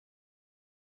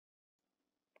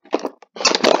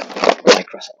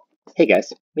across it. Hey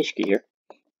guys, Mishka here.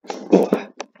 Ooh.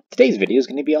 Today's video is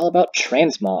going to be all about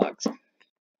transmogs. A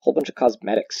whole bunch of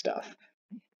cosmetic stuff.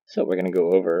 So we're going to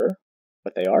go over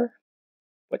what they are,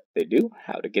 what they do,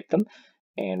 how to get them,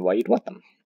 and why you'd want them.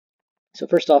 So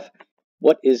first off,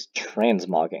 what is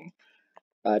transmogging?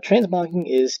 Transmogging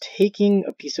is taking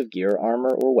a piece of gear,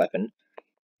 armor, or weapon,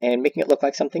 and making it look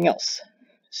like something else.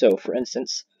 So for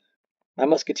instance, my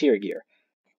musketeer gear.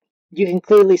 You can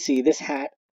clearly see this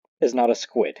hat is not a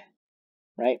squid,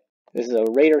 right? This is a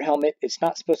raider helmet. It's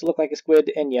not supposed to look like a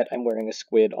squid, and yet I'm wearing a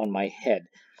squid on my head.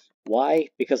 Why?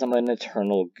 Because I'm an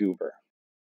eternal goober.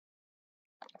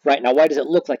 Right, now why does it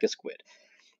look like a squid?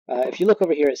 If you look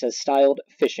over here, it says styled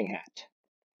fishing hat.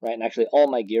 Right, and actually all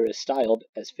my gear is styled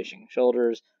as fishing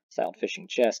shoulders, styled fishing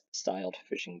chest, styled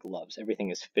fishing gloves.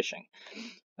 Everything is fishing.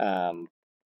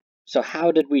 So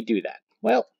how did we do that?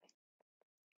 Well,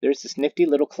 there's this nifty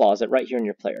little closet right here in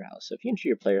your player house. So if you enter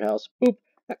your player house, boop,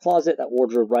 that closet, that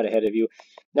wardrobe right ahead of you,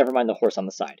 never mind the horse on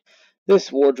the side.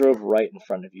 This wardrobe right in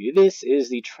front of you, this is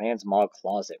the transmog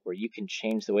closet where you can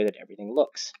change the way that everything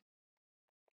looks.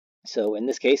 So in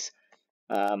this case,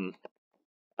 I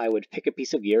would pick a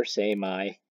piece of gear, say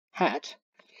my hat,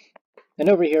 and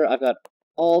over here I've got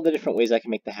all the different ways I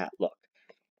can make the hat look.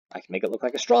 I can make it look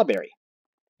like a strawberry,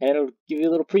 and it'll give you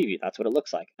a little preview. That's what it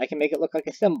looks like. I can make it look like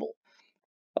a thimble,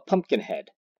 a pumpkin head,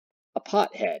 a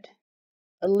pot head,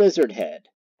 a lizard head,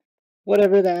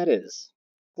 whatever that is,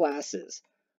 glasses,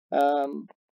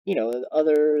 you know,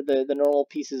 the normal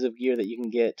pieces of gear that you can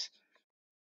get.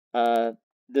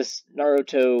 This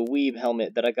Naruto weeb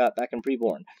helmet that I got back in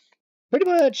Preborn. Pretty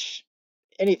much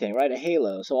anything, right? A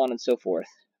halo, so on and so forth.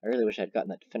 I really wish I had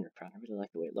gotten that Defender crown. I really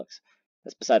like the way it looks.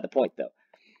 That's beside the point, though.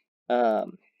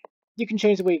 You can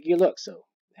change the way gear looks. So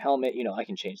helmet, you know, I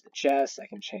can change the chest, I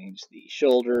can change the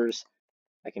shoulders,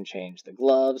 I can change the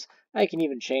gloves, I can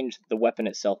even change the weapon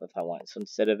itself if I want. So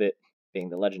instead of it being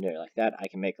the legendary like that, I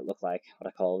can make it look like what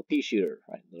I call a pea shooter,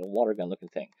 right? A little water gun looking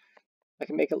thing. I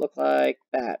can make it look like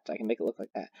that. I can make it look like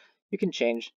that. You can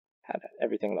change how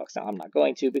everything looks. Now I'm not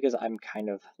going to because I'm kind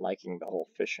of liking the whole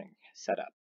fishing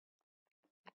setup.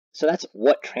 So that's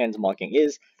what transmogging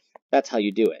is. That's how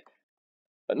you do it.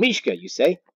 But Mishka, you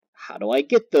say, how do I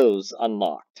get those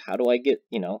unlocked? How do I get,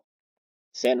 you know,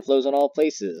 sand flows in all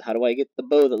places? How do I get the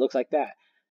bow that looks like that?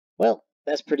 Well,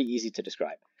 that's pretty easy to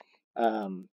describe.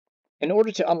 In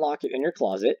order to unlock it in your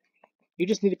closet, you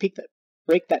just need to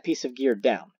break that piece of gear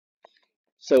down.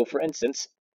 So, for instance,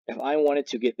 if I wanted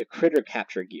to get the critter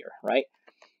capture gear, right?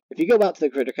 If you go out to the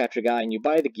critter capture guy and you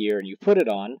buy the gear and you put it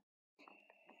on,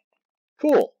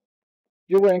 cool,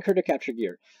 you're wearing critter capture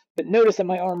gear. But notice that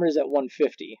my armor is at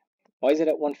 150. Why is it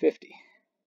at 150?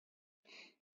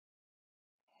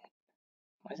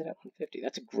 Why is it at 150?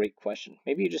 That's a great question.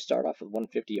 Maybe you just start off with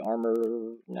 150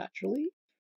 armor naturally?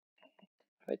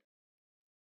 But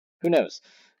who knows?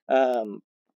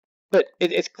 But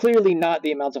it's clearly not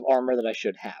the amount of armor that I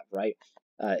should have, right?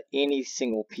 Any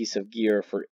single piece of gear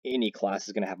for any class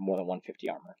is going to have more than 150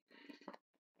 armor.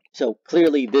 So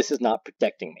clearly this is not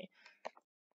protecting me.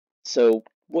 So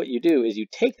what you do is you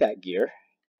take that gear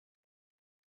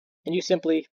and you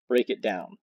simply break it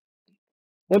down.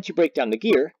 Once you break down the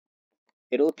gear,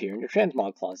 it'll appear in your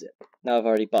transmog closet. Now I've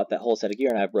already bought that whole set of gear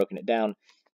and I've broken it down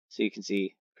so you can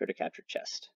see critter capture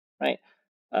chest, right?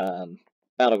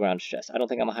 Battlegrounds chest. I don't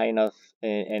think I'm high enough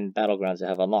in Battlegrounds to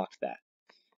have unlocked that.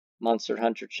 Monster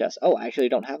Hunter chest. Oh, I actually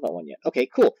don't have that one yet. Okay,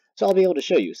 cool. So I'll be able to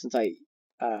show you since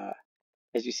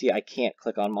as you see, I can't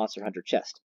click on Monster Hunter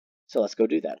chest. So let's go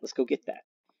do that. Let's go get that.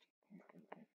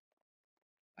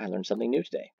 I learned something new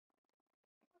today.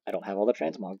 I don't have all the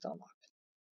transmogs unlocked.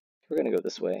 We're going to go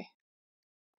this way.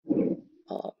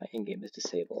 Oh, my in-game is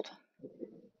disabled.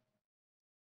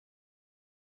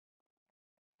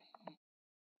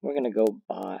 We're going to go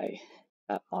buy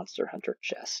that Monster Hunter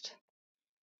chest.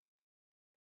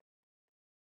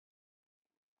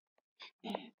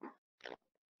 Here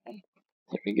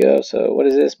we go. So what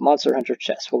is this? Monster Hunter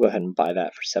chest. We'll go ahead and buy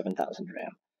that for 7,000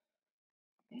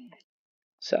 RAM.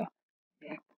 So,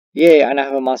 yay, I now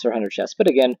have a Monster Hunter chest. But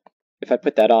again, if I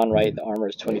put that on, right, the armor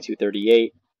is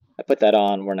 2238. I put that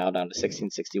on, we're now down to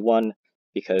 1661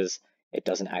 because it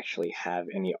doesn't actually have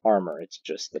any armor. It's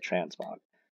just the transmog.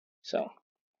 So, we'll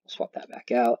swap that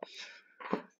back out.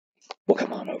 We'll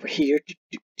come on over here.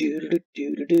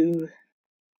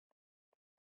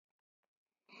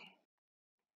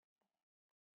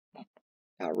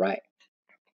 All right,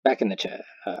 back in the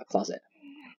closet.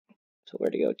 So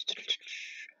where to go?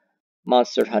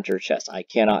 Monster Hunter chest. I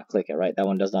cannot click it, right? That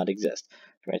one does not exist.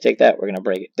 We're going to take that. We're going to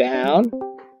break it down.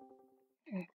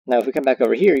 Now, if we come back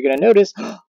over here, you're going to notice,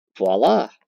 voila,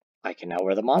 I can now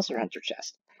wear the Monster Hunter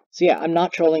chest. So yeah, I'm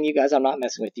not trolling you guys, I'm not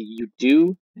messing with you. You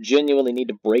do genuinely need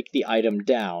to break the item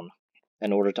down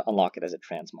in order to unlock it as a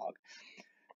transmog.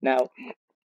 Now,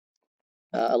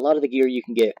 a lot of the gear you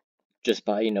can get just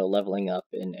by, leveling up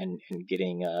and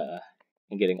getting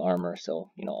armor.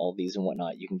 So, all these and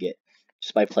whatnot you can get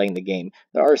just by playing the game.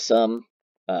 There are some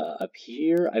up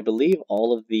here. I believe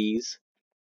all of these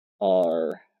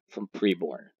are from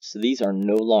Preborn. So these are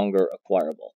no longer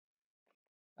acquirable.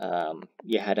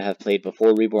 You had to have played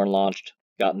before Reborn launched,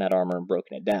 gotten that armor and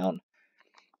broken it down.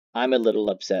 I'm a little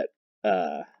upset.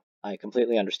 I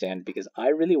completely understand because I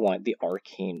really want the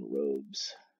arcane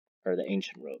robes, or the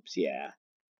ancient robes, yeah.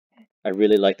 I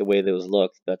really like the way those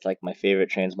look. That's like my favorite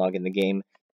transmog in the game,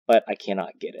 but I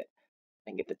cannot get it.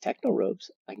 I can get the techno robes,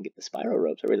 I can get the spyro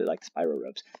robes. I really like the spyro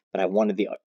robes, but I wanted the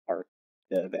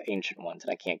ancient ones,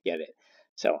 and I can't get it.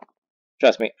 So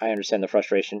trust me, I understand the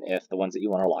frustration if the ones that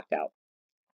you want are locked out.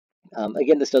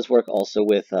 Again, this does work also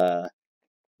with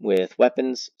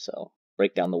weapons, so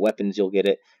break down the weapons, you'll get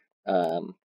it.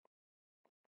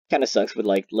 Kind of sucks with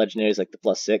like legendaries like the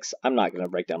 +6. I'm not going to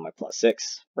break down my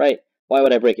 +6, right? Why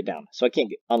would I break it down? So I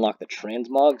can't unlock the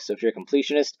transmog. So if you're a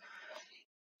completionist,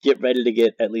 get ready to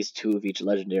get at least 2 of each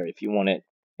legendary if you want it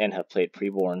and have played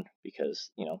Preborn,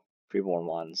 because, Preborn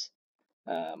ones.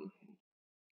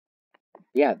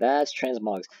 Yeah, that's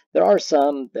transmogs. There are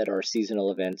some that are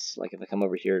seasonal events. Like if I come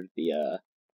over here, the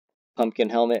pumpkin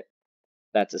helmet,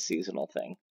 that's a seasonal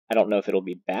thing. I don't know if it'll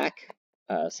be back.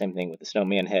 Same thing with the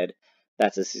snowman head.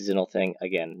 That's a seasonal thing.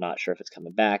 Again, not sure if it's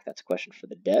coming back. That's a question for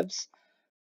the devs.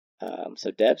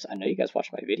 So devs, I know you guys watch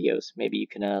my videos. Maybe you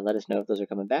can let us know if those are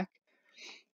coming back.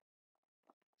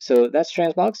 So that's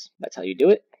transmogs. That's how you do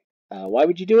it. Why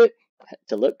would you do it?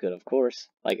 To look good, of course.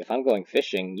 Like if I'm going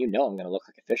fishing, I'm going to look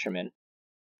like a fisherman.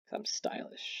 I'm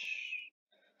stylish.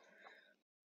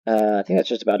 I think that's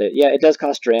just about it. Yeah, it does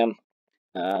cost dram.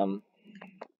 So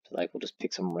like we'll just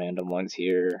pick some random ones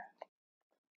here.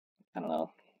 I don't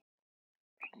know.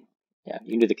 Yeah,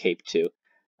 you can do the cape too.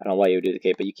 I don't know why you would do the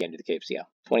cape, but you can do the cape. So yeah,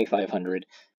 2,500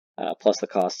 plus the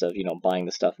cost of buying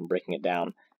the stuff and breaking it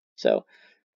down. So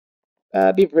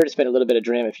be prepared to spend a little bit of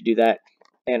dram if you do that.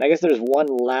 And I guess there's one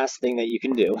last thing that you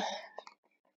can do,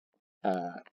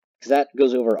 because that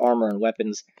goes over armor and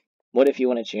weapons. What if you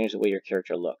want to change the way your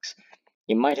character looks?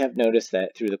 You might have noticed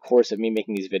that through the course of me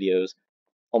making these videos,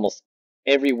 almost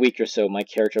every week or so, my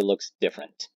character looks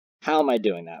different. How am I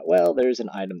doing that? Well, there's an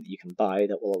item that you can buy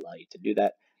that will allow you to do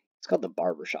that. It's called the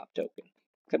barbershop token.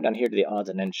 Come down here to the odds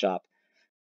and ends shop,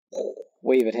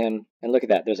 wave at him, and look at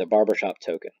that, there's a barbershop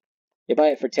token. You buy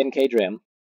it for 10k dram,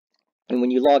 and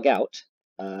when you log out,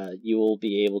 you will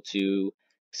be able to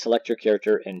select your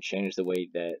character and change the way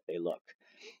that they look.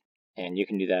 And you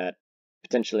can do that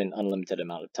potentially an unlimited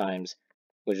amount of times,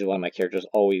 which is why my character is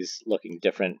always looking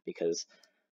different, because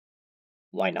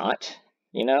why not?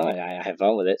 I have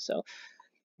fun with it. So,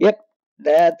 yep,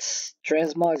 that's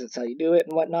transmogs. That's how you do it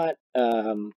and whatnot.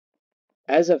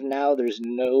 As of now, there's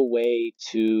no way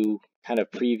to kind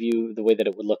of preview the way that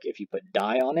it would look if you put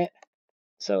dye on it.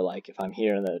 So, like, if I'm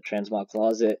here in the transmog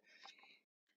closet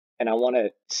and I want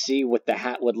to see what the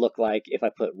hat would look like if I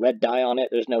put red dye on it,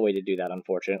 there's no way to do that,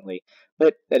 unfortunately.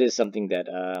 But that is something that,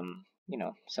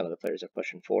 some of the players are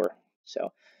pushing for.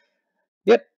 So,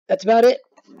 yep, that's about it.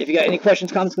 If you got any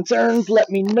questions, comments, concerns, let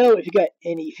me know. If you got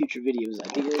any future videos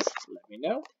ideas, let me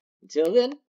know. Until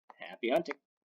then, happy hunting.